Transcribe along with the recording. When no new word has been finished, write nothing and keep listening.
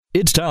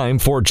It's time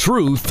for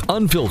Truth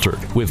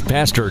Unfiltered with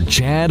Pastor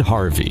Chad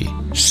Harvey.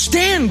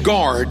 Stand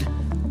guard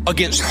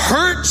against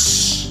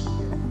hurts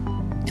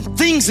and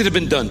things that have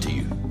been done to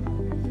you.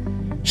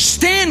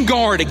 Stand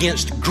guard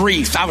against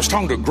grief. I was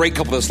talking to a great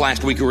couple of us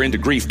last week who were into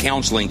grief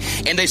counseling,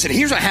 and they said,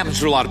 here's what happens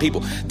to a lot of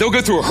people. They'll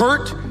go through a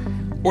hurt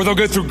or they'll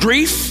go through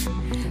grief,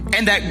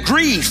 and that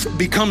grief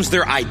becomes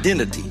their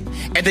identity.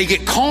 And they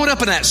get caught up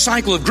in that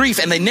cycle of grief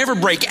and they never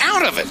break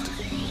out of it.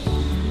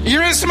 You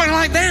know somebody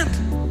like that?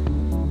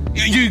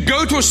 You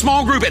go to a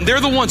small group and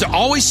they're the ones that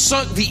always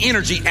suck the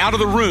energy out of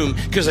the room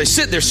because they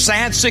sit there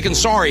sad, sick, and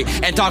sorry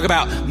and talk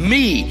about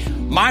me,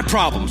 my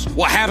problems,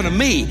 what happened to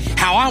me,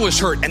 how I was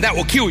hurt, and that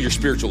will kill your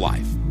spiritual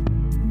life.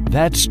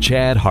 That's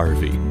Chad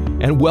Harvey,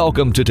 and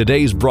welcome to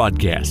today's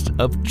broadcast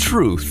of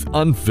Truth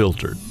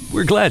Unfiltered.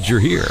 We're glad you're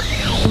here.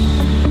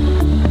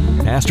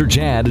 Pastor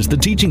Chad is the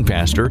teaching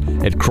pastor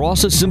at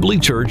Cross Assembly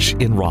Church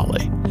in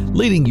Raleigh,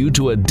 leading you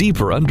to a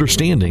deeper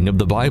understanding of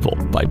the Bible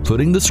by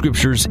putting the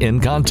scriptures in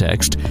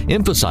context,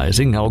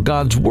 emphasizing how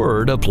God's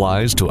Word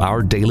applies to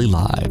our daily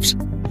lives.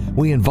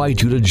 We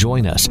invite you to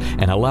join us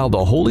and allow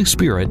the Holy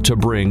Spirit to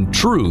bring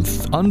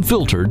truth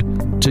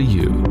unfiltered to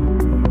you.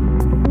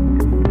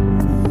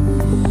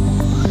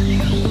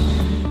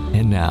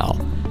 And now,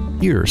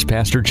 here's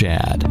Pastor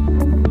Chad.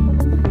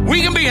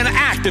 We can be an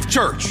active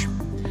church.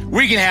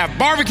 We can have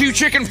barbecue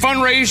chicken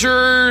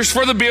fundraisers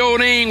for the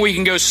building. We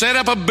can go set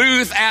up a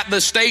booth at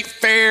the state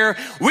fair.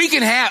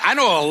 I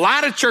know a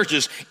lot of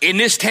churches in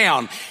this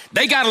town,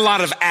 they got a lot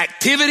of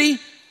activity,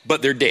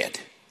 but they're dead.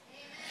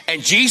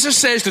 And Jesus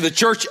says to the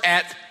church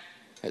at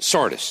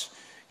Sardis,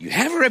 you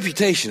have a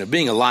reputation of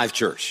being a live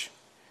church.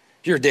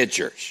 You're a dead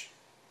church.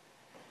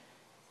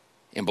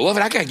 And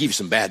beloved, I got to give you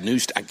some bad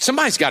news.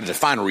 Somebody's got to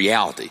define a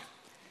reality.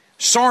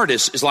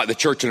 Sardis is like the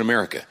church in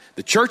America.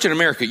 The church in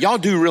America, y'all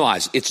do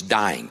realize it's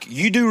dying.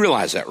 You do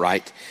realize that,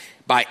 right?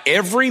 By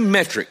every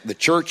metric, the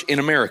church in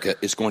America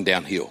is going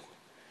downhill.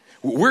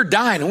 We're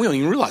dying and we don't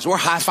even realize. We're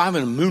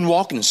high-fiving and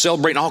moonwalking and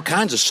celebrating all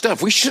kinds of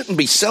stuff. We shouldn't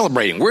be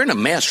celebrating. We're in a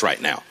mess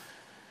right now.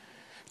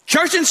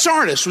 Church in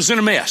Sardis was in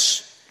a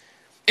mess.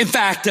 In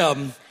fact, I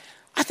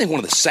think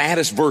one of the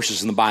saddest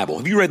verses in the Bible.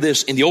 Have you read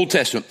this in the Old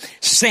Testament?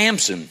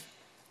 Samson,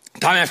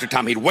 time after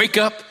time, he'd wake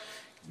up,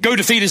 go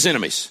defeat his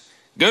enemies.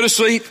 Go to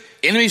sleep,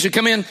 enemies would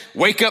come in,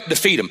 wake up,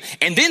 defeat them.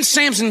 And then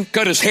Samson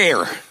cut his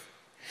hair.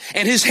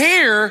 And his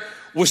hair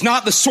was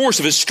not the source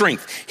of his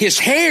strength. His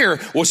hair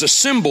was a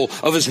symbol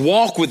of his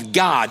walk with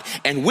God.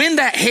 And when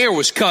that hair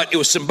was cut, it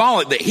was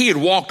symbolic that he had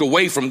walked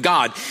away from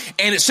God.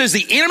 And it says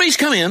the enemies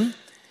come in,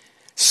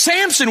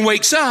 Samson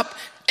wakes up,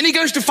 and he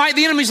goes to fight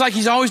the enemies like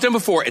he's always done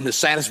before. And the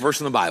saddest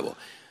verse in the Bible.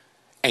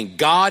 And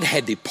God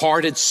had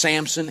departed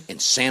Samson, and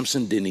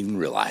Samson didn't even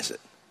realize it.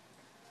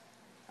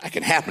 That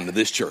can happen to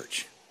this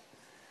church.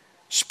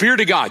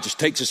 Spirit of God just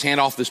takes his hand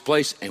off this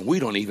place and we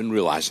don't even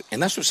realize it. And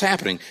that's what's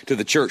happening to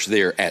the church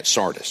there at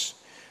Sardis.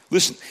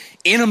 Listen,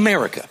 in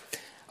America,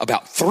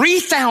 about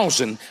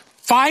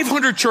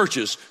 3,500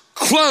 churches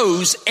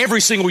close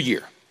every single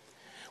year.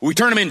 We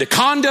turn them into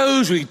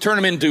condos, we turn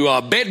them into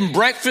bed and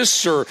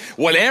breakfasts or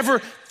whatever.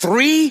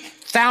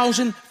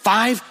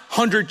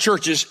 3,500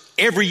 churches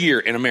every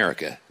year in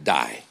America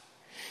die.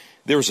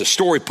 There was a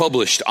story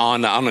published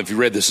on, I don't know if you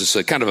read this, it's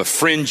a kind of a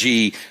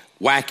fringy,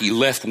 wacky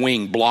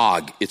left-wing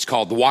blog. It's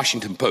called The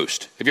Washington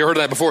Post. Have you heard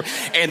of that before?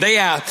 And they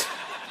had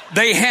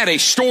a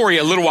story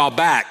a little while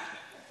back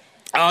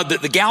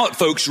that the Gallup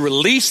folks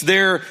released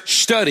their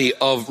study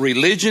of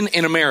religion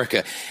in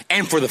America.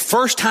 And for the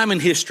first time in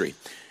history,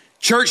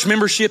 church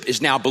membership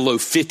is now below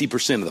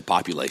 50% of the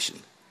population.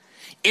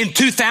 In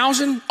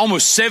 2000,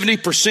 almost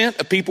 70%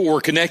 of people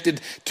were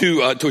connected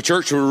to a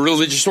church, to a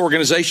religious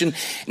organization.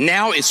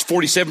 Now it's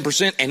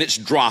 47%, and it's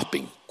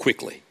dropping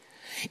quickly.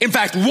 In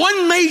fact,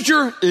 one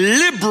major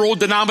liberal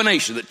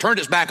denomination that turned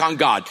its back on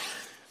God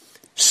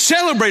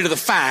celebrated the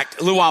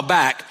fact a little while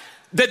back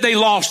that they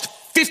lost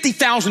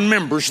 50,000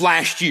 members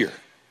last year.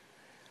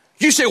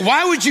 You say,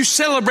 why would you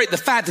celebrate the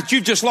fact that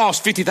you've just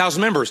lost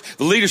 50,000 members?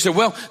 The leader said,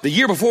 well, the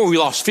year before we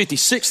lost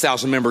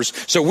 56,000 members,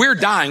 so we're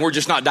dying. We're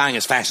just not dying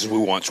as fast as we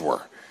once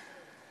were.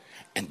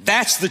 And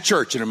that's the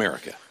church in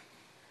America.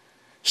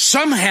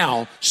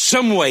 Somehow,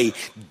 some way,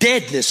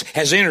 deadness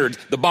has entered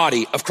the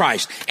body of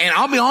Christ. And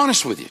I'll be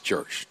honest with you,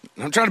 church.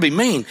 I'm trying to be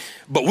mean,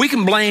 but we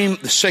can blame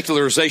the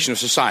secularization of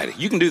society.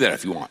 You can do that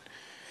if you want.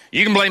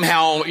 You can blame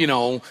how,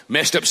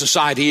 messed up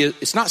society is.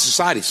 It's not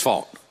society's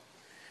fault.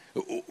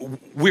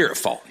 We're at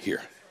fault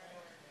here.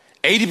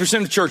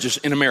 80% of churches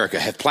in America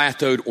have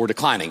plateaued or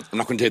declining. I'm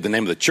not going to tell you the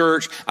name of the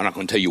church. I'm not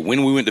going to tell you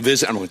when we went to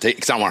visit. I'm not going to tell you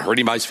because I don't want to hurt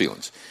anybody's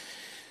feelings.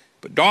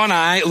 But Dawn and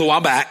I, a little while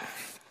back,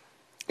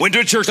 went to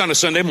a church on a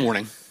Sunday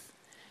morning,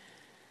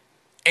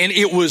 and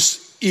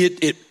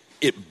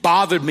it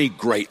bothered me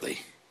greatly.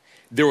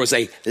 There was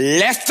a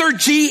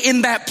lethargy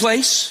in that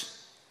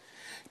place.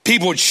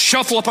 People would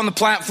shuffle up on the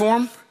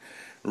platform,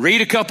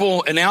 read a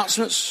couple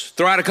announcements,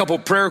 throw out a couple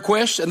prayer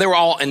requests, and they were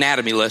all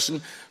anatomy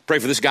lesson. Pray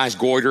for this guy's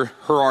goiter,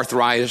 her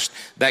arthritis,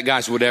 that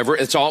guy's whatever.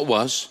 That's all it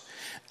was.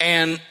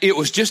 And it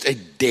was just a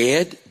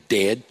dead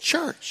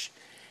church.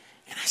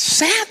 And I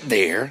sat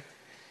there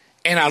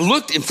and I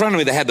looked in front of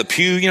me. They had the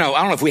pew. I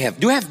don't know if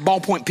do we have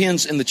ballpoint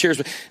pens in the chairs?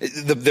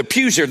 The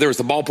pews there was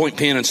the ballpoint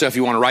pen and stuff.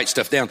 You want to write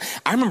stuff down.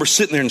 I remember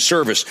sitting there in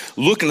service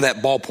looking at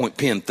that ballpoint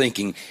pen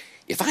thinking,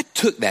 if I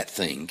took that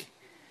thing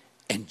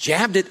and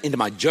jabbed it into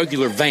my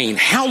jugular vein,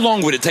 how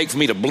long would it take for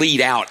me to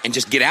bleed out and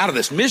just get out of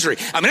this misery?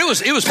 I mean,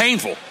 it was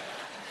painful.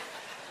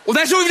 Well,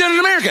 that's what we've done in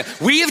America.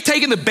 We have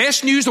taken the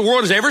best news the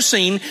world has ever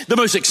seen, the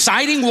most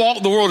exciting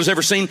walk the world has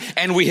ever seen,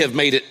 and we have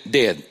made it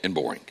dead and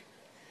boring.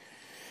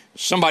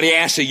 Somebody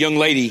asked a young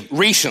lady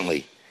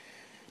recently,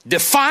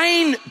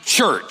 define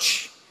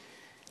church.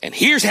 And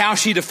here's how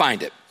she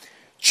defined it.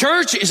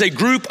 Church is a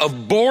group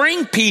of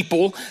boring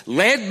people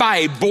led by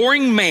a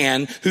boring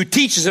man who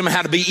teaches them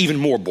how to be even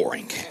more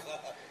boring.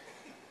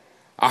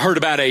 I heard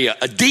about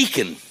a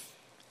deacon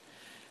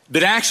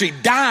that actually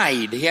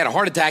died. He had a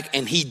heart attack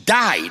and he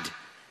died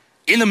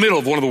in the middle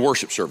of one of the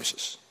worship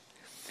services.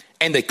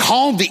 And they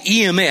called the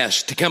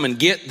EMS to come and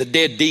get the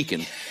dead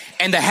deacon.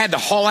 And they had to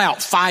haul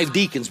out 5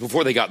 deacons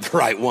before they got the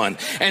right one.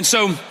 And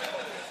so, and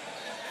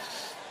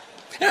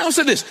I'll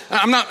say this: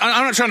 I'm not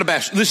trying to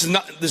bash. This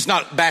is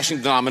not bashing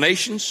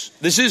denominations.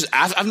 There's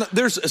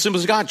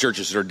Assemblies of God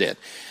churches that are dead.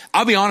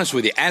 I'll be honest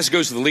with you. As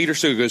goes to the leader,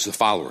 so goes to the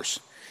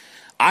followers.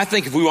 I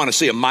think if we want to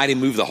see a mighty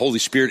move of the Holy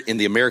Spirit in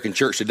the American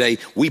church today,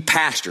 we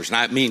pastors,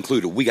 and me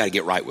included, we got to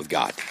get right with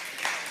God.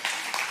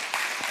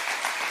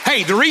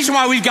 Hey, the reason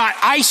why we've got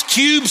ice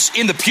cubes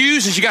in the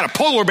pews is you got a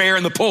polar bear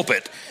in the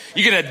pulpit.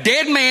 You get a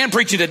dead man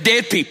preaching to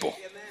dead people.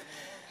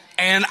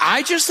 And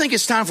I just think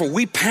it's time for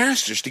we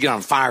pastors to get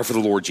on fire for the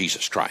Lord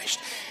Jesus Christ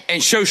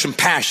and show some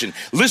passion.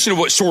 Listen to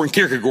what Soren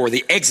Kierkegaard,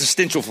 the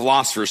existential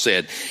philosopher,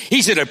 said.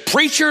 He said, a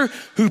preacher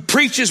who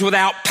preaches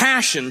without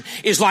passion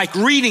is like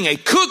reading a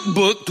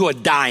cookbook to a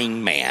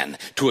dying man,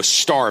 to a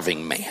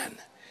starving man.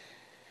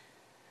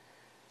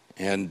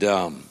 And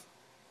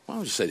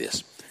I'll just say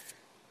this.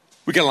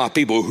 We got a lot of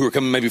people who are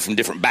coming maybe from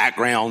different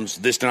backgrounds,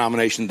 this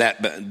denomination,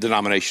 that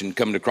denomination,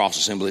 coming to Cross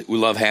Assembly. We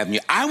love having you.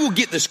 I will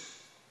get this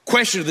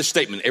question or this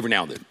statement every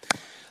now and then.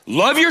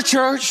 Love your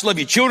church, love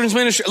your children's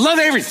ministry, love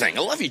everything.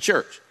 I love your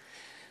church.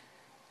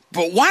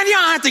 But why do y'all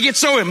have to get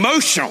so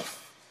emotional?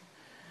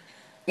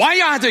 Why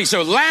y'all have to be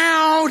so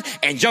loud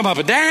and jump up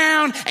and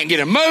down and get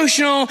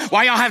emotional?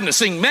 Why y'all having to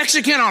sing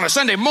Mexican on a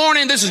Sunday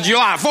morning? This is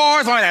July 4th.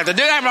 Why do I have to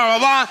do that? Blah,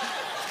 blah,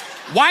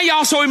 blah. Why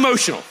y'all so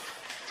emotional?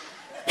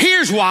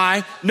 Here's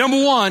why.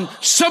 Number one,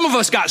 some of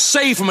us got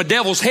saved from a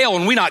devil's hell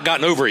and we not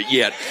gotten over it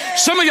yet.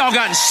 Some of y'all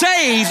gotten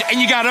saved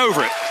and you got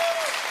over it.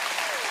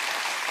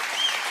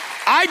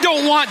 I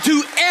don't want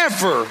to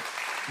ever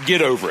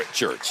get over it,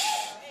 church.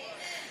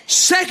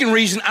 Second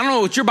reason, I don't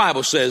know what your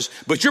Bible says,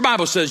 but your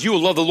Bible says you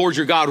will love the Lord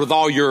your God with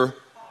all your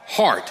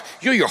heart.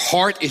 You know, your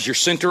heart is your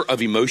center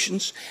of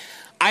emotions.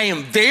 I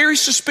am very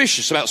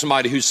suspicious about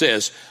somebody who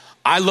says,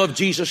 I love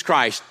Jesus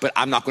Christ, but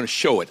I'm not going to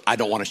show it. I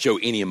don't want to show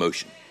any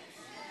emotion.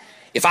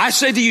 If I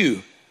say to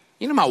you,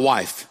 you know my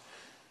wife,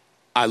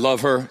 I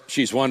love her.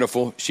 She's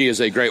wonderful. She is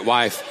a great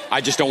wife.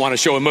 I just don't want to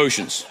show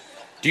emotions.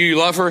 Do you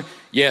love her?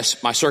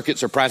 Yes, my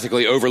circuits are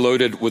practically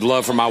overloaded with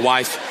love for my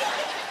wife.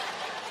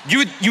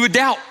 You would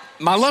doubt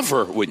my love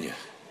for her, wouldn't you?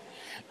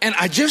 And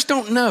I just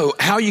don't know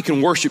how you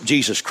can worship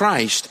Jesus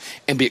Christ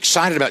and be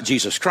excited about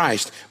Jesus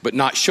Christ, but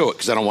not show it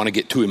because I don't want to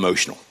get too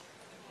emotional.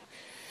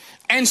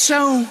 And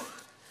so,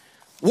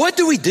 what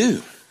do we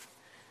do?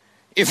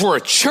 If we're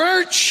a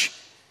church,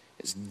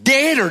 it's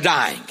dead or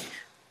dying.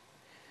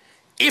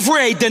 If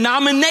we're a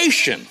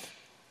denomination,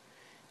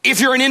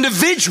 if you're an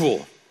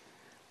individual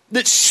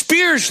that's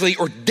spiritually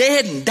or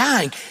dead and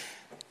dying,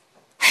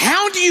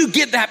 how do you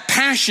get that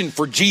passion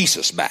for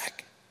Jesus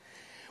back?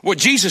 Well,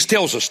 Jesus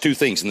tells us 2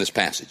 things in this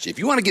passage. If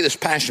you want to get this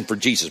passion for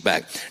Jesus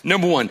back,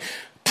 number one,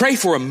 pray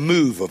for a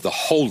move of the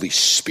Holy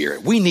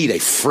Spirit. We need a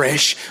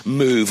fresh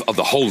move of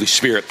the Holy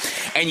Spirit.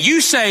 And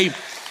you say,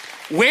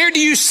 where do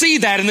you see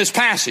that in this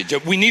passage?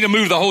 We need a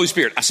move of the Holy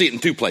Spirit. I see it in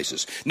 2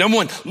 places. Number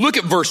one, look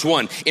at verse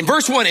 1. In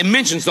verse 1, it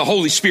mentions the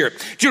Holy Spirit.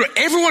 You know,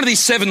 every one of these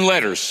 7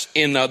 letters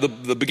in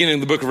the beginning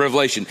of the book of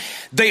Revelation,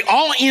 they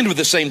all end with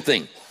the same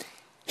thing.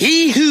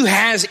 He who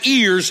has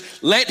ears,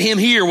 let him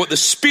hear what the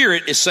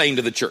Spirit is saying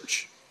to the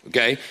church.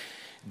 Okay?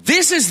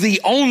 This is the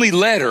only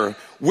letter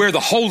where the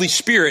Holy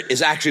Spirit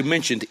is actually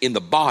mentioned in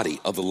the body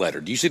of the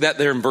letter. Do you see that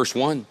there in verse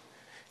 1?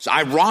 It's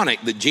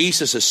ironic that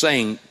Jesus is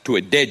saying to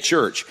a dead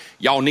church,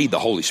 y'all need the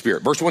Holy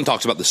Spirit. Verse 1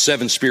 talks about the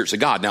 7 spirits of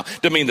God. Now,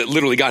 doesn't mean that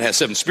literally God has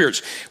 7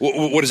 spirits.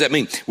 What does that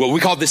mean? Well, we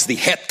call this the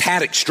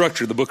heptadic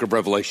structure of the book of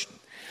Revelation.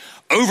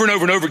 Over and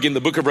over and over again,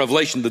 the book of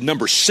Revelation, the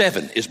number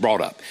 7 is brought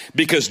up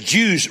because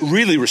Jews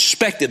really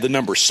respected the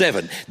number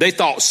 7. They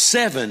thought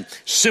 7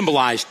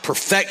 symbolized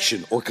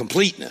perfection or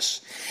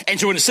completeness. And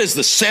so when it says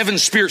the 7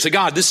 spirits of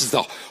God, this is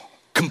the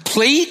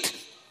complete,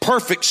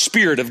 perfect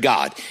Spirit of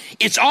God.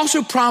 It's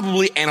also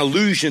probably an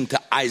allusion to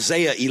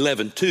Isaiah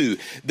 11:2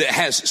 that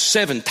has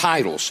 7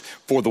 titles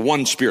for the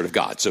one Spirit of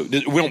God. So we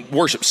don't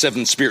worship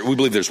 7 spirits. We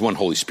believe there's one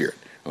Holy Spirit.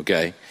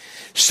 Okay.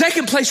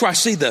 Second place where I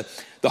see the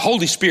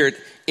Holy Spirit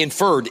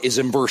inferred is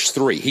in verse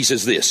 3. He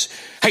says this,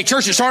 hey,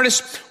 church at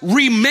Sardis,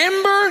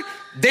 remember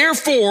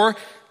therefore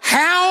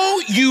how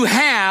you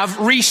have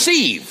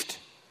received.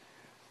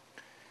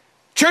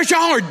 Church,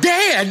 y'all are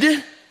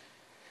dead.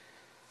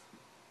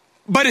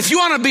 But if you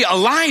want to be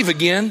alive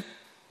again,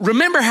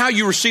 remember how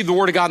you received the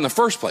Word of God in the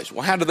first place.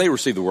 Well, how did they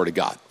receive the Word of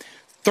God?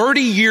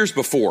 30 years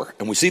before,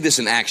 and we see this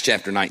in Acts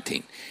chapter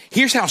 19.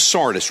 Here's how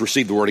Sardis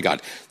received the Word of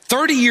God.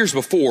 30 years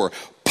before,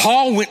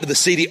 Paul went to the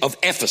city of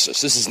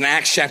Ephesus. This is in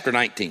Acts chapter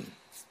 19.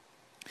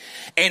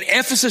 And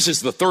Ephesus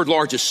is the third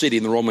largest city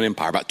in the Roman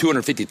Empire, about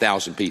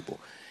 250,000 people.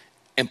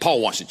 And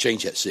Paul wants to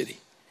change that city.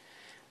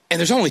 And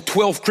there's only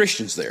 12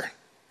 Christians there.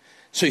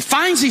 So he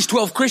finds these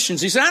 12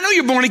 Christians. He said, I know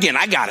you're born again.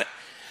 I got it.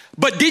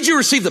 But did you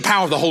receive the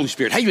power of the Holy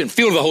Spirit? How you been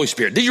filled with the Holy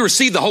Spirit? Did you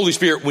receive the Holy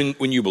Spirit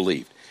when you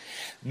believed?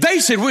 They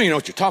said, well, you know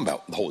what you're talking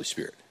about, the Holy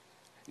Spirit.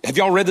 Have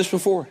y'all read this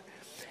before?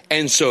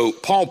 And so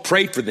Paul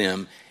prayed for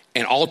them,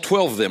 and all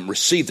 12 of them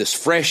received this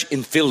fresh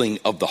infilling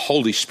of the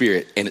Holy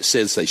Spirit. And it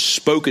says they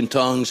spoke in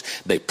tongues,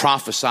 they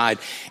prophesied,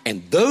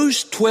 and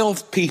those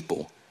 12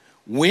 people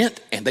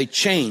went and they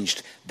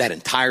changed that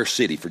entire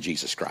city for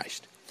Jesus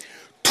Christ.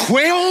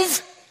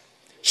 12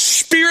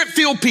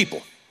 Spirit-filled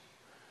people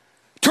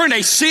turned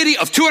a city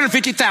of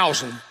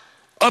 250,000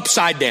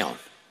 upside down.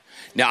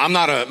 Now, I'm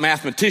not a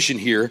mathematician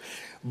here,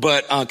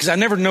 but because I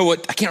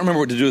can't remember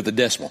what to do with the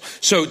decimal.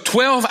 So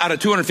 12 out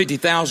of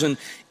 250,000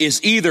 is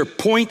either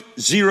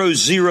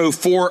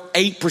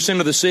 0.0048%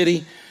 of the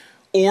city,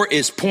 or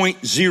is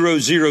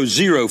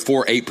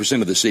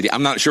 0.00048% of the city.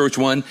 I'm not sure which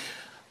one.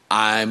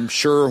 I'm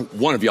sure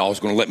one of y'all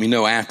is going to let me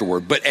know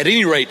afterward. But at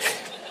any rate,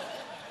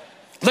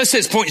 let's say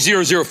it's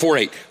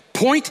 0.0048.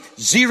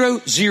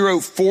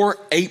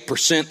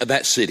 0.0048% of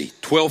that city,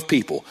 12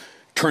 people,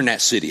 turn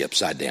that city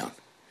upside down.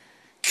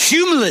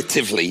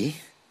 Cumulatively,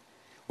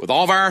 with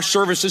all of our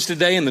services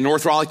today in the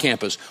North Raleigh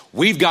campus,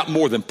 we've got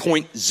more than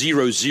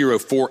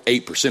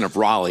 0.0048% of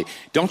Raleigh.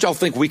 Don't y'all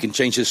think we can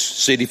change this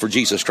city for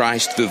Jesus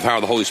Christ through the power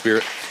of the Holy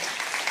Spirit?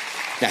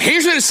 Now,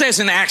 here's what it says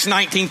in Acts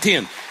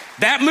 19:10.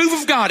 That move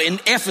of God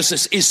in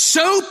Ephesus is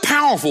so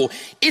powerful,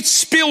 it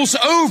spills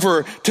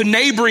over to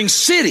neighboring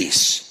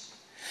cities.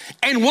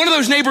 And one of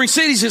those neighboring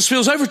cities it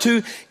spills over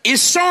to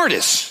is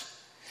Sardis.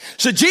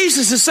 So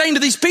Jesus is saying to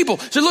these people,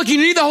 so look, you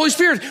need the Holy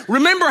Spirit.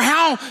 Remember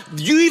how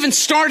you even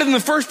started in the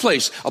first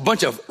place. A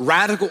bunch of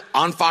radical,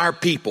 on fire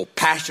people,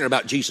 passionate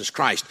about Jesus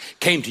Christ,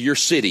 came to your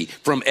city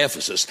from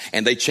Ephesus,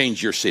 and they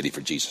changed your city for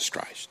Jesus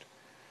Christ.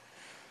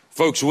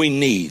 Folks, we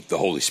need the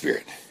Holy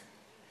Spirit.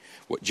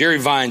 What Jerry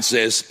Vine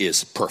says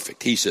is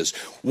perfect. He says,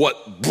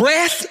 what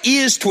breath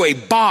is to a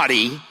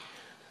body,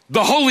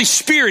 the Holy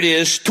Spirit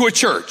is to a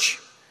church.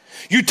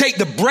 You take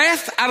the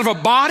breath out of a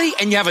body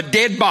and you have a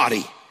dead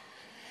body.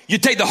 You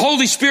take the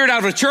Holy Spirit out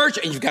of a church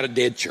and you've got a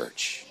dead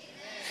church.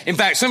 In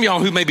fact, some of y'all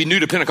who may be new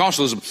to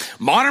Pentecostalism,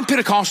 modern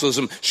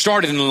Pentecostalism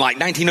started in like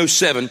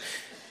 1907.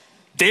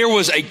 There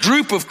was a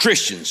group of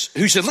Christians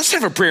who said, let's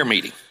have a prayer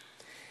meeting.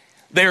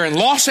 They're in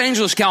Los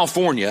Angeles,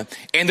 California,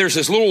 and there's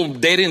this little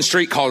dead-end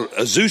street called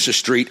Azusa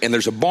Street, and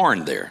there's a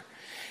barn there.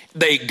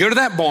 They go to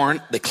that barn,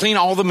 they clean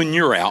all the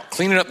manure out,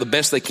 clean it up the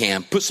best they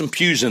can, put some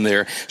pews in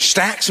there,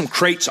 stack some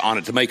crates on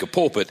it to make a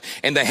pulpit,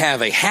 and they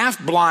have a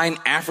half-blind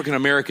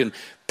African-American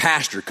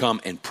pastor come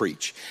and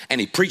preach.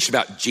 And he preached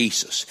about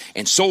Jesus,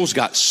 and souls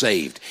got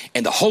saved,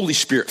 and the Holy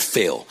Spirit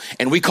fell.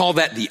 And we call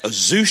that the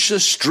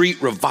Azusa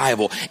Street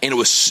Revival, and it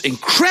was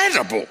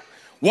incredible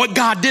what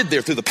God did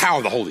there through the power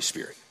of the Holy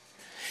Spirit.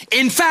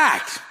 In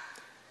fact,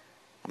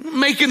 I'm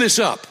making this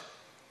up,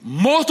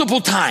 multiple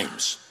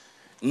times,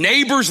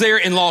 neighbors there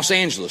in Los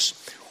Angeles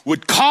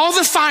would call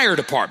the fire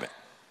department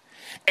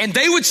and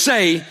they would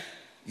say,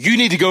 you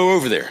need to go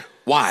over there.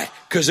 Why?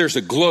 Because there's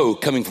a glow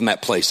coming from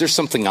that place. There's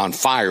something on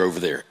fire over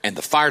there. And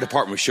the fire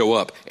department would show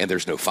up and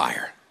there's no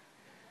fire.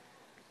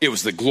 It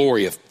was the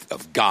glory of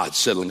God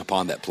settling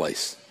upon that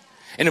place.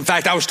 And in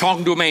fact, I was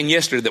talking to a man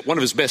yesterday that one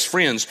of his best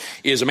friends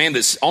is a man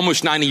that's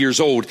almost 90 years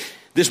old.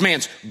 This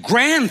man's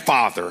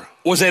grandfather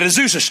was at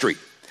Azusa Street.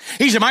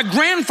 He said, my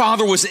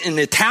grandfather was an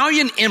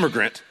Italian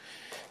immigrant,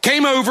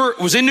 came over,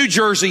 was in New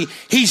Jersey.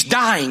 He's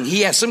dying.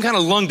 He has some kind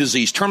of lung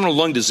disease, terminal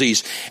lung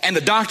disease. And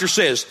the doctor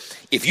says,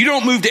 if you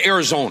don't move to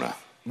Arizona,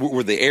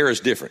 where the air is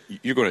different,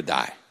 you're going to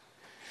die.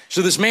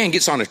 So this man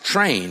gets on a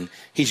train.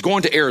 He's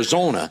going to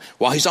Arizona.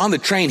 While he's on the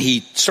train,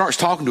 he starts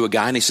talking to a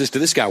guy, and he says to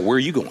this guy, where are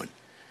you going?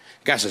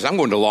 The guy says, I'm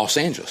going to Los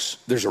Angeles.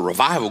 There's a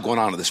revival going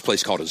on at this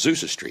place called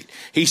Azusa Street.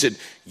 He said,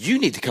 you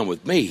need to come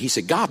with me. He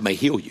said, God may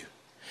heal you.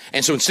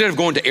 And so instead of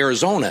going to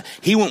Arizona,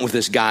 he went with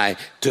this guy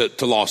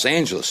to Los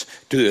Angeles,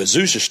 to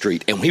Azusa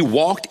Street. And when he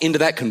walked into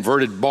that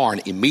converted barn,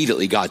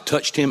 immediately God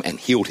touched him and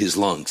healed his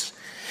lungs.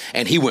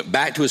 And he went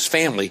back to his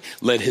family,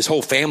 led his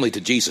whole family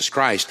to Jesus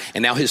Christ.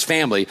 And now his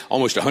family,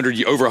 over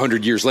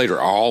 100 years later,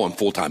 are all in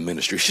full-time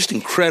ministry. It's just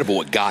incredible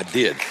what God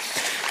did.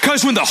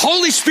 Because when the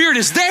Holy Spirit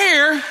is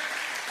there,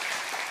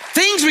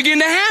 things begin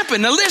to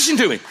happen. Now listen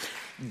to me.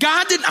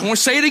 I want to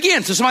say it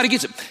again so somebody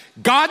gets it.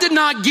 God did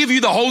not give you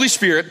the Holy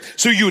Spirit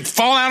so you would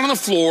fall out on the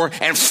floor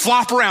and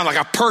flop around like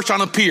a perch on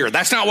a pier.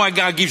 That's not why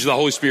God gives you the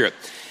Holy Spirit.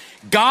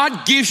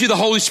 God gives you the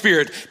Holy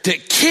Spirit to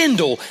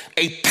kindle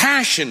a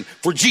passion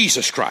for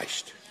Jesus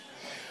Christ.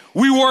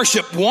 We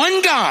worship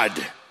one God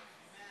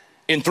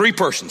in three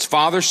persons,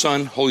 Father,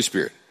 Son, Holy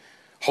Spirit.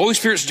 Holy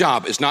Spirit's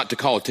job is not to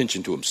call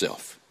attention to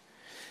himself.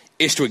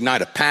 It's to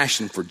ignite a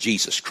passion for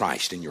Jesus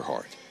Christ in your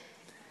heart.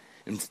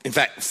 In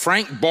fact,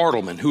 Frank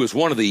Bartleman, who is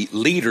one of the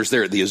leaders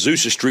there at the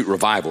Azusa Street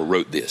Revival,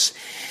 wrote this.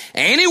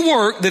 Any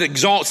work that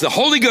exalts the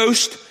Holy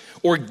Ghost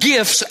or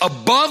gifts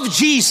above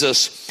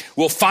Jesus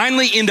will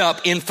finally end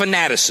up in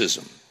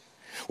fanaticism.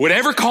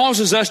 Whatever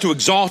causes us to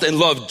exalt and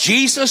love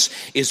Jesus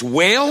is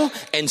well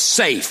and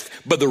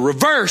safe, but the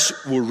reverse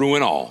will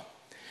ruin all.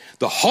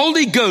 The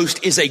Holy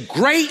Ghost is a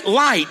great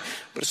light,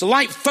 but it's a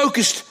light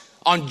focused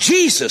on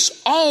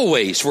Jesus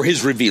always for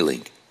his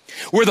revealing.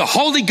 Where the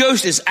Holy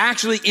Ghost is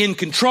actually in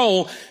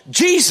control,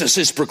 Jesus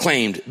is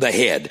proclaimed the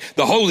head,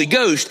 the Holy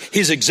Ghost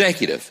his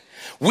executive.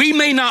 We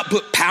may not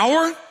put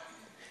power,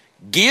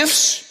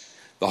 gifts,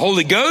 the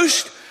Holy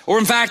Ghost, or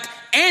in fact,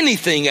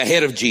 anything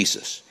ahead of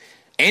Jesus.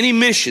 Any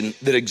mission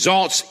that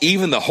exalts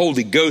even the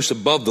Holy Ghost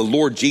above the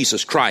Lord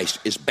Jesus Christ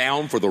is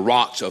bound for the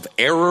rocks of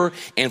error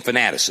and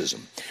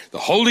fanaticism. The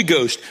Holy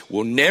Ghost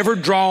will never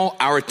draw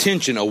our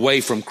attention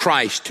away from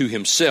Christ to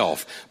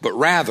himself, but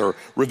rather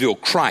reveal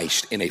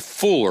Christ in a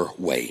fuller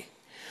way.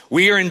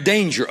 We are in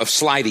danger of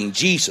slighting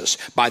Jesus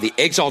by the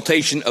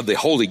exaltation of the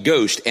Holy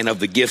Ghost and of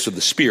the gifts of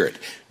the Spirit.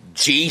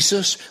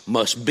 Jesus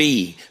must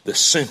be the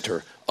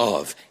center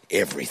of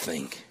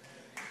everything.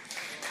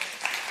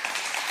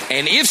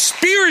 And if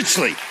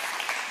spiritually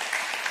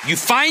you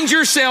find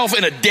yourself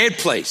in a dead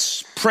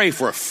place, pray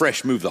for a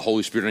fresh move of the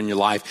Holy Spirit in your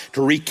life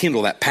to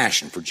rekindle that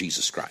passion for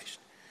Jesus Christ.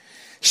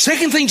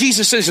 Second thing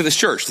Jesus says to this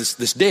church,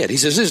 this dead, he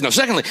says this. No,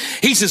 secondly,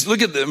 he says,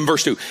 look at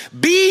verse 2,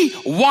 be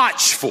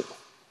watchful.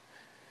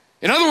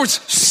 In other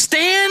words,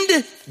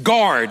 stand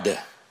guard.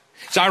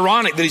 It's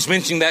ironic that he's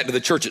mentioning that to the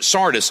church at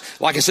Sardis.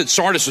 Like I said,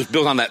 Sardis was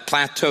built on that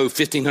plateau,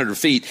 1,500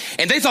 feet,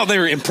 and they thought they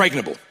were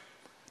impregnable.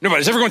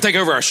 Nobody's ever going to take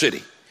over our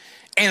city.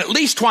 And at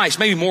least twice,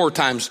 maybe more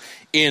times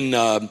in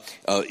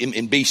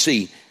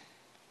BC,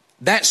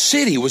 that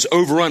city was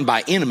overrun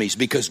by enemies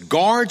because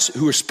guards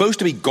who were supposed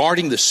to be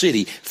guarding the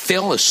city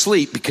fell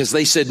asleep because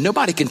they said,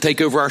 nobody can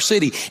take over our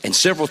city. And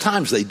several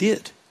times they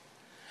did.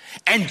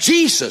 And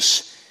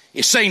Jesus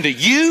is saying to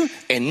you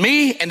and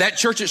me and that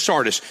church at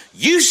Sardis,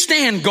 you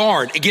stand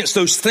guard against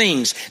those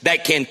things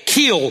that can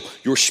kill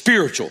your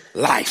spiritual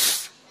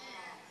life.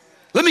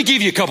 Let me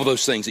give you a couple of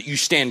those things that you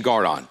stand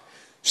guard on.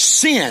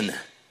 Sin.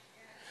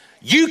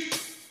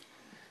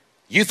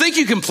 You think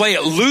you can play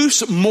it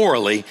loose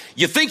morally.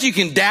 You think you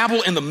can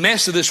dabble in the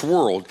mess of this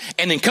world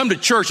and then come to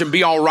church and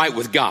be all right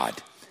with God.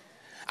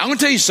 I'm going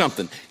to tell you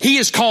something. He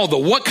is called the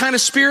what kind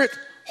of spirit?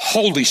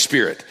 Holy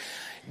Spirit.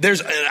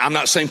 I'm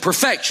not saying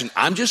perfection.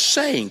 I'm just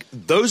saying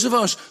those of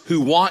us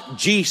who want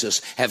Jesus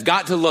have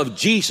got to love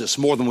Jesus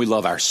more than we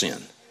love our sin.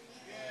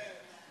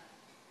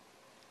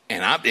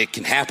 And it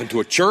can happen to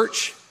a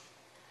church.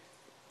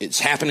 It's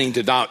happening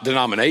to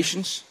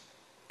denominations.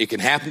 It can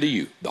happen to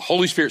you. The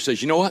Holy Spirit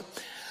says, you know what?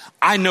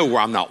 I know where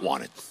I'm not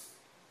wanted.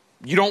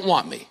 You don't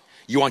want me.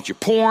 You want your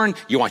porn.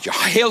 You want your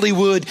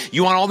Hollywood.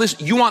 You want all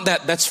this. You want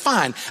that. That's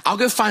fine. I'll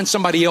go find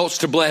somebody else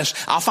to bless.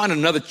 I'll find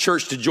another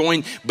church to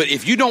join. But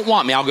if you don't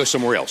want me, I'll go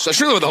somewhere else.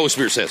 That's really what the Holy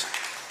Spirit says.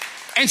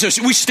 And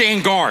so we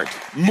stand guard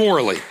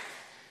morally.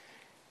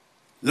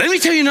 Let me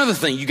tell you another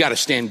thing you got to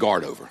stand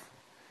guard over.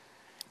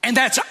 And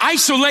that's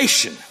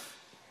isolation.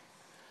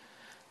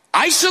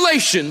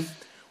 Isolation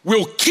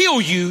will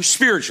kill you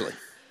spiritually.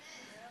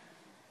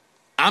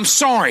 I'm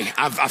sorry,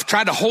 I've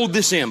tried to hold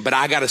this in, but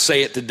I got to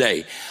say it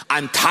today.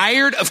 I'm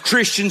tired of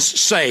Christians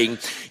saying,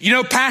 you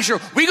know, Pastor,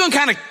 we're going to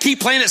kind of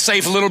keep playing it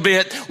safe a little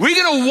bit. We're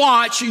going to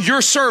watch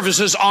your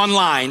services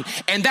online,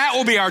 and that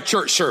will be our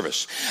church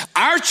service.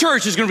 Our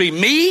church is going to be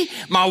me,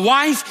 my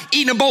wife,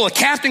 eating a bowl of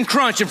Captain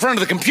Crunch in front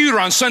of the computer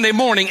on Sunday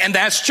morning, and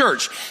that's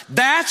church.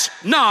 That's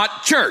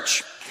not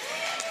church.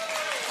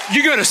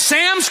 You go to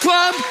Sam's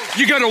Club,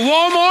 you go to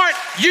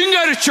Walmart, you can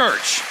go to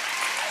church.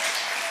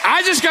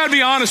 I just got to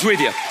be honest with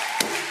you.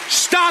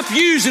 Stop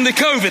using the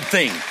COVID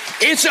thing.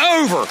 It's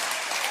over.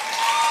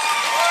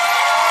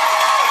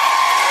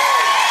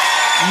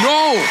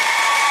 No.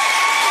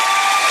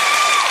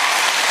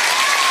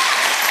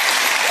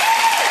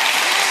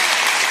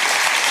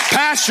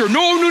 Pastor,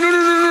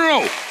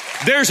 no.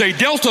 There's a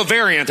Delta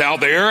variant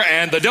out there,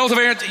 and the Delta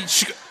variant,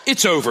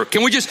 it's over.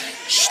 Can we just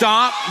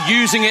stop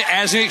using it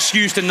as an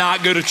excuse to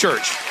not go to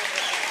church?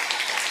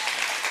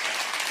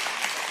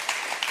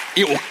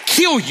 It will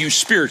kill you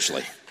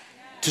spiritually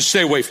to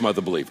stay away from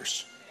other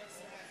believers.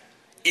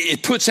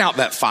 It puts out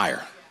that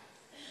fire.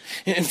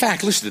 In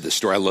fact, listen to this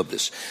story. I love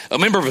this. A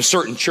member of a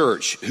certain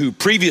church who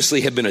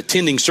previously had been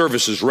attending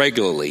services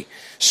regularly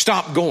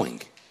stopped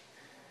going.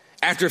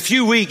 After a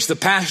few weeks, the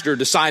pastor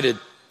decided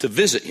to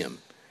visit him.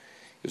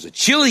 It was a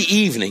chilly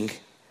evening,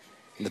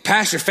 and the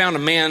pastor found the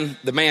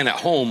man at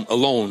home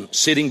alone,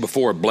 sitting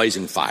before a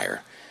blazing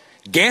fire.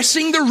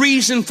 Guessing the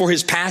reason for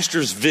his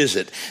pastor's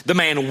visit, the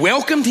man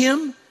welcomed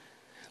him,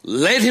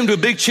 led him to a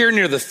big chair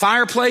near the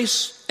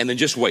fireplace, and then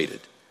just waited.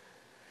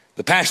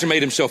 The pastor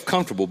made himself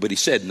comfortable, but he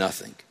said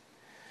nothing.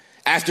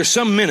 After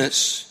some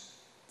minutes,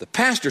 the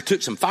pastor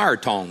took some fire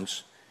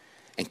tongs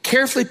and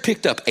carefully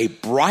picked up a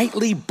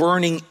brightly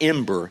burning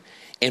ember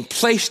and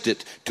placed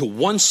it to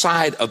one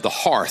side of the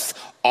hearth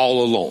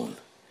all alone.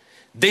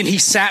 Then he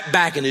sat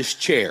back in his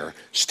chair,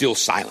 still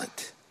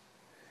silent.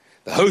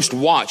 The host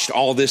watched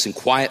all this in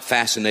quiet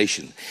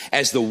fascination.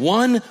 As the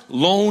one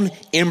lone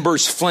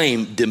ember's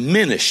flame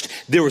diminished,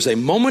 there was a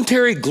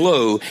momentary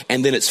glow,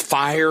 and then its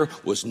fire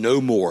was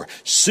no more.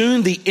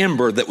 Soon the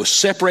ember that was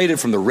separated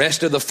from the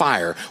rest of the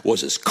fire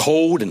was as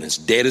cold and as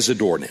dead as a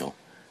doornail.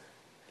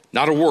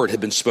 Not a word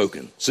had been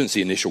spoken since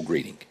the initial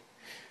greeting.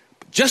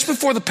 But just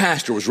before the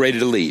pastor was ready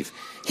to leave,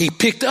 he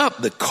picked up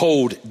the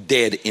cold,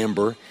 dead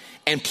ember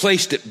and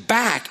placed it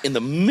back in the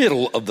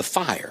middle of the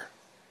fire.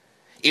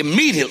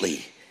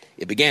 Immediately,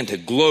 it began to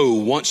glow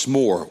once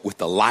more with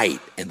the light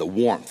and the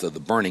warmth of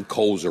the burning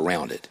coals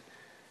around it.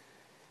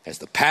 As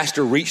the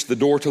pastor reached the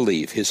door to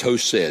leave, his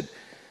host said,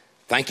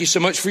 "Thank you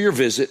so much for your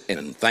visit,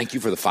 and thank you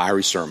for the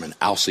fiery sermon.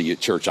 I'll see you at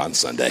church on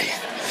Sunday."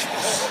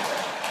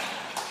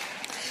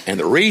 And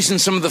the reason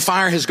some of the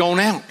fire has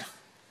gone out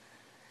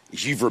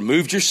is you've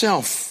removed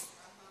yourself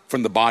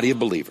from the body of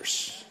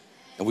believers,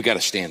 and we got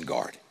to stand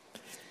guard.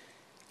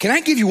 Can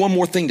I give you one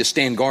more thing to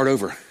stand guard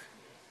over?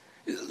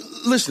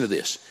 Listen to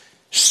this.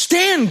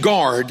 Stand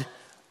guard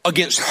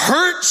against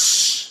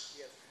hurts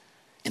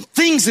and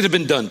things that have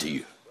been done to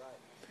you.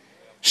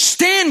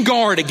 Stand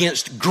guard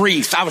against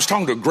grief. I was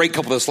talking to a great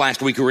couple this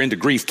last week who were into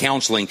grief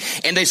counseling,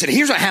 and they said,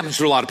 here's what happens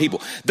to a lot of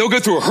people. They'll go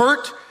through a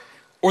hurt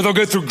or they'll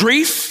go through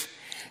grief,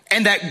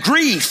 and that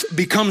grief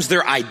becomes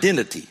their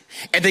identity.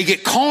 And they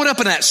get caught up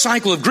in that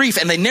cycle of grief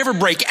and they never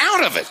break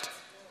out of it.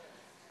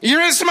 You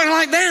know somebody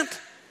like that?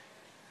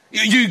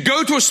 You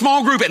go to a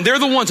small group and they're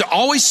the ones that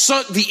always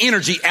suck the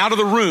energy out of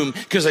the room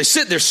because they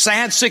sit there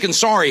sad, sick, and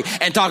sorry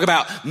and talk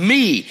about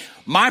me,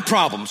 my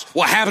problems,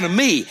 what happened to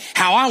me,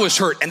 how I was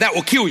hurt, and that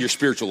will kill your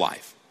spiritual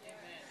life.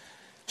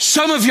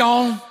 Some of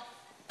y'all,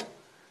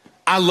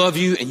 I love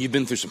you and you've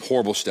been through some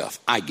horrible stuff.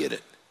 I get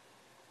it.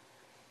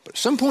 But at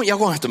some point, y'all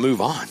gonna have to move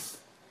on.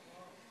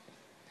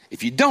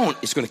 If you don't,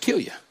 it's gonna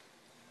kill you.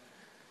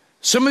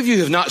 Some of you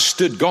have not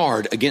stood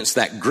guard against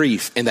that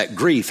grief, and that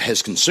grief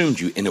has consumed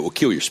you, and it will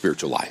kill your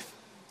spiritual life.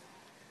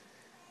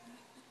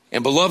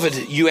 And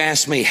beloved, you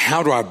asked me,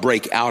 how do I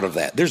break out of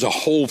that? There's a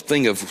whole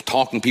thing of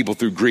talking people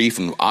through grief,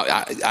 and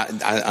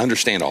I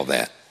understand all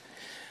that.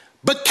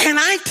 But can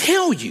I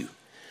tell you,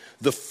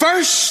 the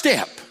first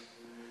step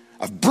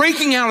of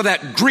breaking out of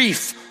that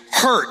grief,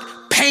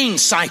 hurt, pain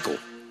cycle,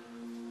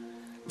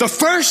 the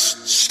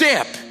first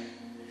step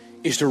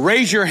is to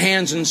raise your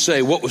hands and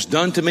say, what was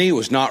done to me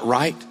was not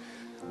right.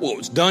 What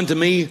was done to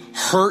me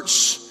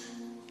hurts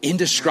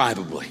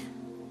indescribably.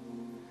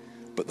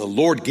 But the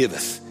Lord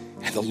giveth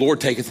and the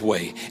Lord taketh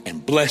away,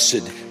 and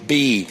blessed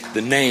be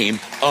the name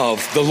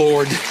of the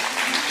Lord.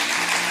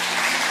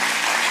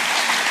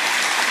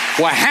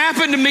 What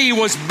happened to me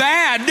was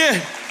bad,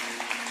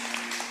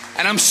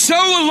 and I'm so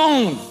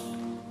alone.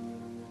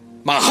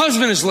 My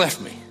husband has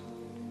left me.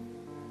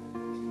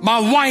 My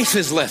wife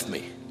has left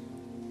me.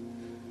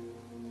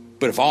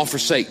 But if all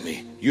forsake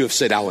me, you have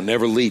said, I will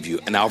never leave you,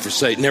 and I'll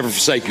never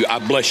forsake you. I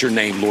bless your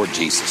name, Lord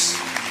Jesus.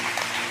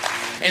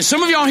 And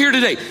some of y'all here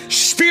today,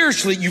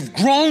 spiritually, you've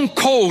grown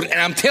cold,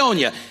 and I'm telling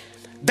you,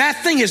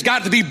 that thing has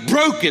got to be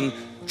broken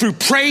through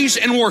praise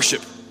and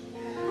worship.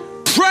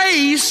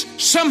 Praise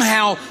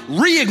somehow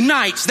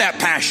reignites that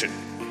passion.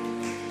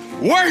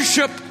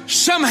 Worship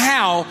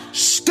somehow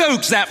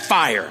stokes that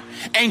fire.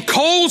 And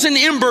coals and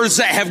embers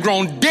that have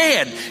grown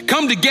dead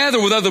come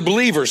together with other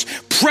believers,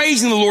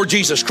 praising the Lord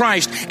Jesus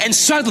Christ. And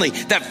suddenly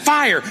that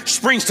fire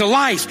springs to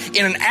life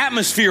in an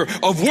atmosphere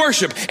of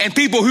worship. And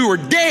people who are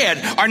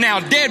dead are now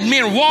dead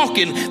men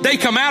walking. They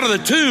come out of the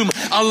tomb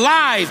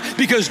alive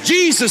because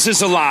Jesus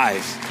is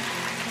alive.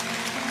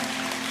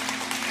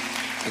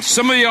 And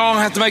some of y'all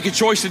have to make a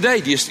choice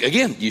today. Do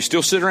you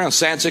still sit around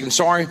sad, sick, and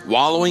sorry,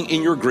 wallowing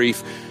in your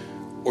grief?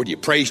 Or do you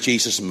praise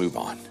Jesus and move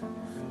on?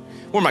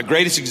 One of my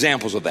greatest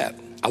examples of that,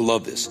 I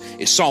love this,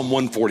 is Psalm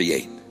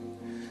 148.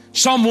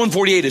 Psalm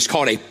 148 is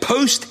called a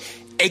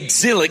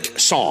post-exilic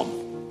psalm.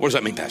 What does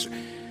that mean, Pastor?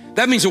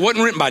 That means it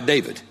wasn't written by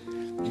David.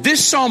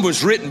 This psalm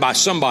was written by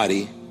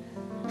somebody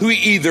who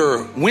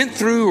either went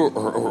through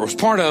or was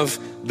part of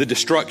the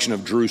destruction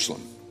of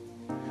Jerusalem.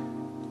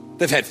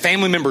 They've had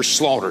family members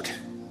slaughtered.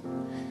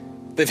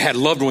 They've had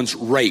loved ones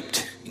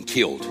raped and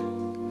killed.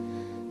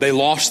 They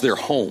lost their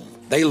home.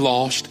 They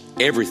lost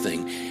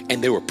everything,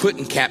 and they were put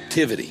in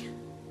captivity.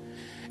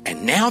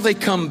 And now they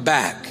come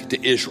back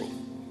to Israel.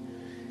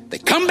 They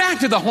come back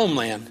to the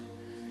homeland,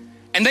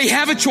 and they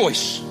have a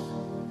choice.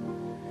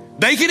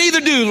 They can either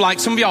do like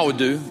some of y'all would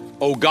do.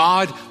 Oh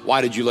God,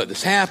 why did you let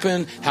this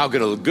happen? How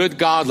could a good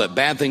God let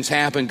bad things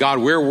happen? God,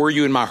 where were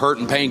you in my hurt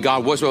and pain?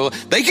 God, what's well?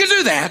 They could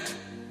do that.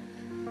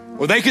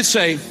 Or they could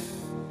say,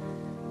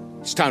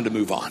 it's time to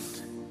move on.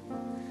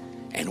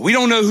 And we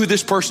don't know who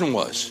this person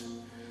was,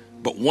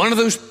 but one of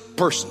those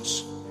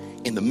persons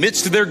in the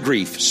midst of their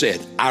grief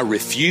said, I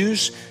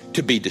refuse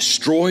to be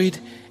destroyed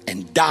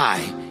and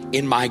die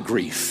in my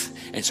grief.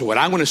 And so what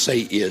I'm going to say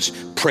is,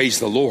 praise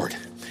the Lord.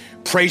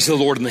 Praise the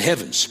Lord in the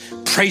heavens.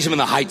 Praise him in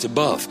the heights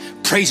above.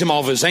 Praise him,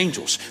 all of his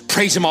angels.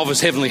 Praise him, all of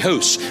his heavenly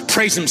hosts.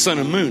 Praise him, sun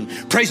and moon.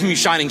 Praise him, you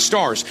shining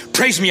stars.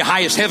 Praise him, you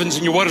highest heavens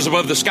and your waters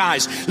above the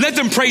skies. Let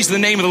them praise the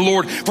name of the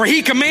Lord, for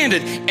he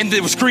commanded and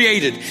it was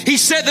created. He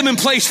set them in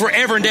place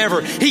forever and ever.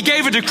 He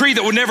gave a decree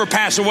that would never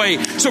pass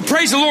away. So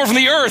praise the Lord from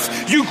the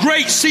earth, you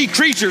great sea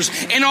creatures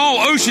in all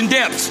ocean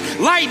depths.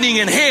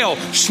 Lightning and hail,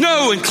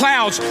 snow and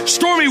clouds,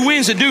 stormy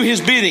winds that do his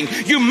bidding.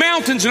 You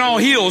mountains and all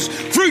hills,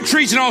 fruit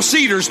trees and all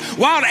cedars,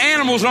 wild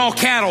animals and all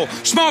cattle,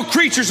 small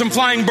creatures and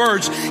flying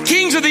birds,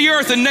 kings of the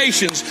earth and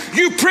nations,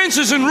 you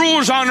princes and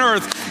rulers on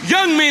earth,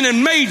 young men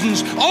and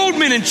maidens, old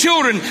men and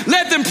children,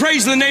 let them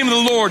praise the name of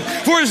the Lord,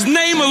 for his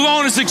name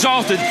alone is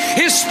exalted.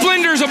 His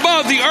splendor is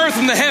above the earth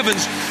and the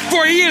heavens,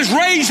 for he has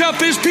raised up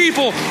his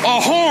people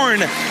a horn,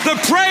 the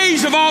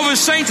praise of all of his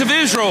saints of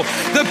Israel,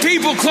 the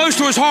people close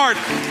to his heart.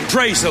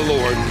 Praise the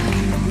Lord.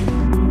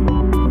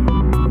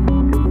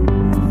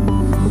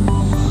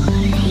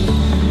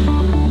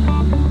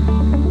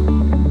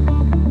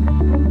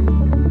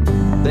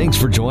 Thanks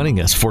for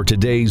joining us for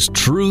today's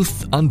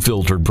Truth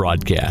Unfiltered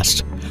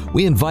broadcast.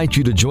 We invite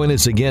you to join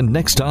us again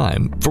next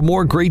time for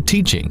more great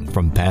teaching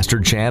from Pastor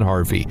Chad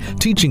Harvey,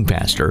 teaching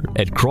pastor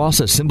at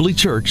Cross Assembly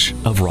Church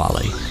of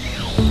Raleigh.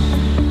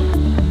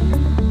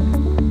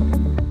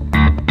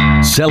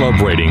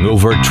 Celebrating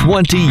over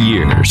 20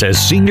 years as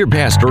senior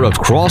pastor of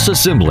Cross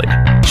Assembly,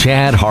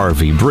 Chad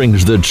Harvey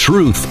brings the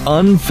truth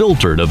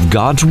unfiltered of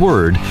God's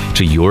Word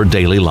to your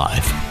daily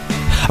life.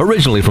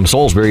 Originally from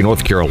Salisbury,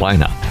 North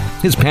Carolina,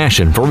 his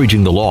passion for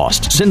reaching the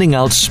lost, sending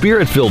out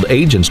Spirit-filled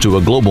agents to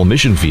a global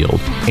mission field,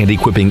 and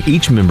equipping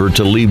each member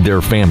to lead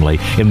their family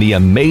in the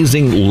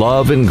amazing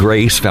love and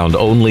grace found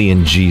only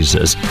in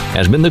Jesus,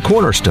 has been the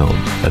cornerstone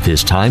of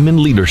his time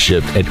in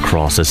leadership at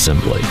Cross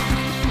Assembly.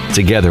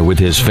 Together with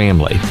his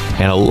family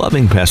and a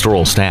loving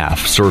pastoral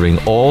staff serving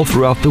all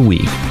throughout the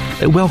week,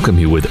 they welcome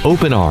you with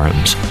open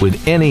arms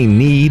with any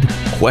need,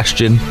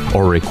 question,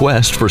 or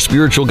request for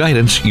spiritual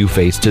guidance you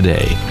face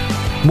today.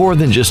 More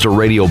than just a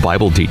radio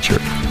Bible teacher,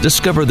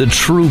 discover the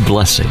true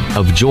blessing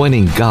of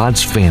joining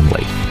God's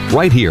family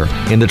right here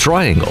in the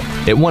Triangle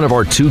at one of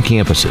our 2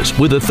 campuses,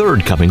 with a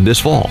third coming this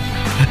fall.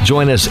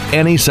 Join us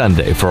any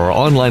Sunday for our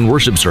online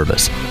worship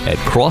service at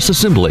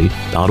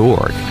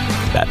crossassembly.org.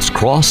 That's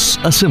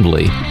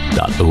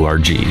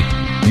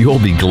crossassembly.org. You'll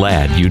be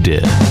glad you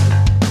did.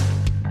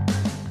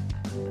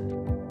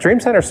 Dream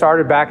Center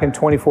started back in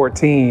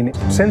 2014.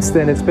 Since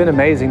then, it's been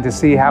amazing to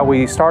see how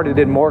we started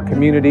in more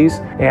communities,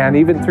 and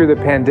even through the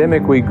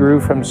pandemic, we grew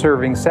from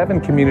serving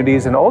 7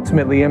 communities and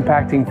ultimately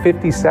impacting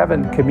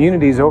 57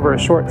 communities over a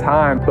short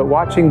time. But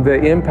watching the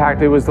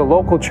impact, it was the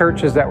local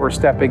churches that were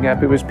stepping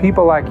up. It was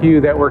people like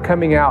you that were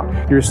coming out.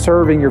 You're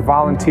serving, you're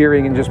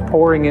volunteering, and just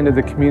pouring into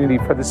the community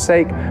for the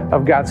sake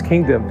of God's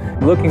kingdom.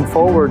 Looking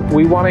forward,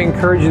 we want to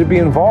encourage you to be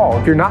involved.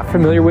 If you're not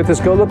familiar with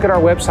this, go look at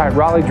our website,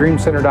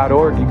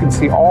 RaleighDreamCenter.org. You can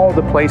see all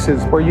the places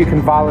where you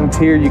can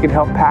volunteer, you can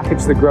help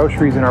package the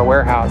groceries in our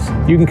warehouse.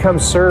 You can come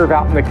serve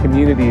out in the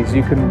communities.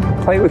 You can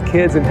play with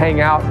kids and hang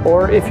out.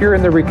 Or if you're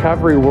in the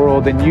recovery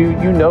world and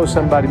you know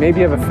somebody, maybe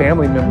you have a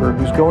family member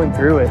who's going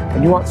through it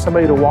and you want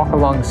somebody to walk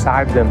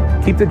alongside them,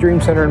 keep the Dream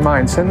Center in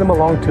mind. Send them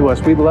along to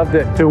us. We'd love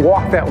to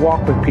walk that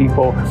walk with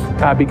people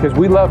because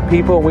we love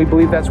people and we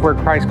believe that's where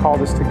Christ called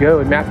us to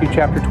go. In Matthew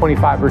chapter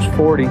 25, verse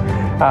 40,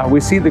 we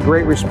see the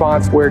great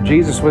response where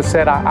Jesus was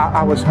said,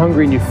 I was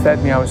hungry and you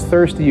fed me. I was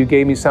thirsty, you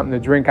gave me something to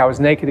drink. I was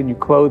naked and you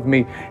clothed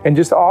me. And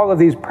just all of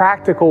these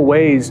practical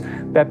ways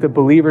that the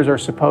believers are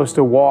supposed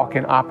to walk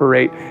and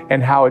operate,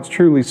 and how it's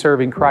truly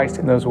serving Christ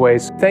in those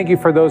ways. Thank you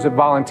for those that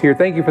volunteer.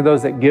 Thank you for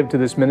those that give to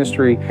this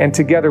ministry. And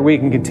together we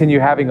can continue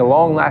having a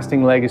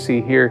long-lasting legacy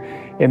here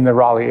in the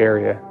Raleigh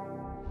area.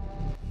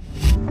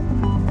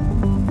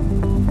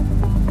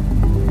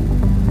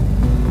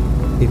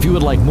 If you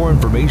would like more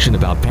information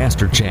about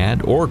Pastor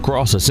Chad or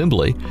Cross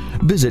Assembly,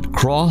 visit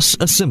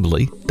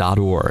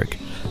crossassembly.org.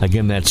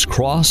 Again, that's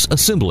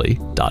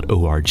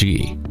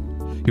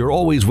crossassembly.org. You're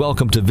always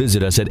welcome to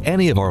visit us at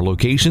any of our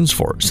locations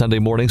for Sunday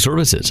morning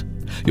services.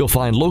 You'll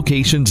find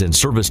locations and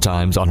service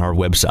times on our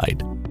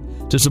website.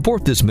 To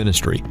support this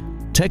ministry,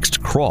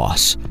 text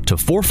CROSS to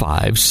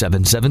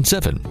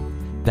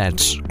 45777.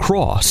 That's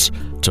CROSS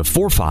to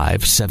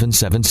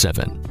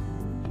 45777.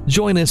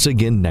 Join us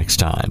again next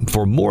time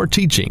for more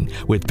teaching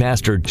with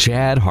Pastor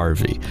Chad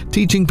Harvey,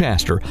 teaching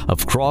pastor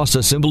of Cross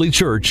Assembly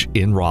Church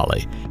in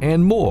Raleigh,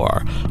 and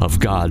more of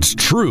God's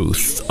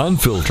Truth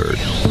Unfiltered.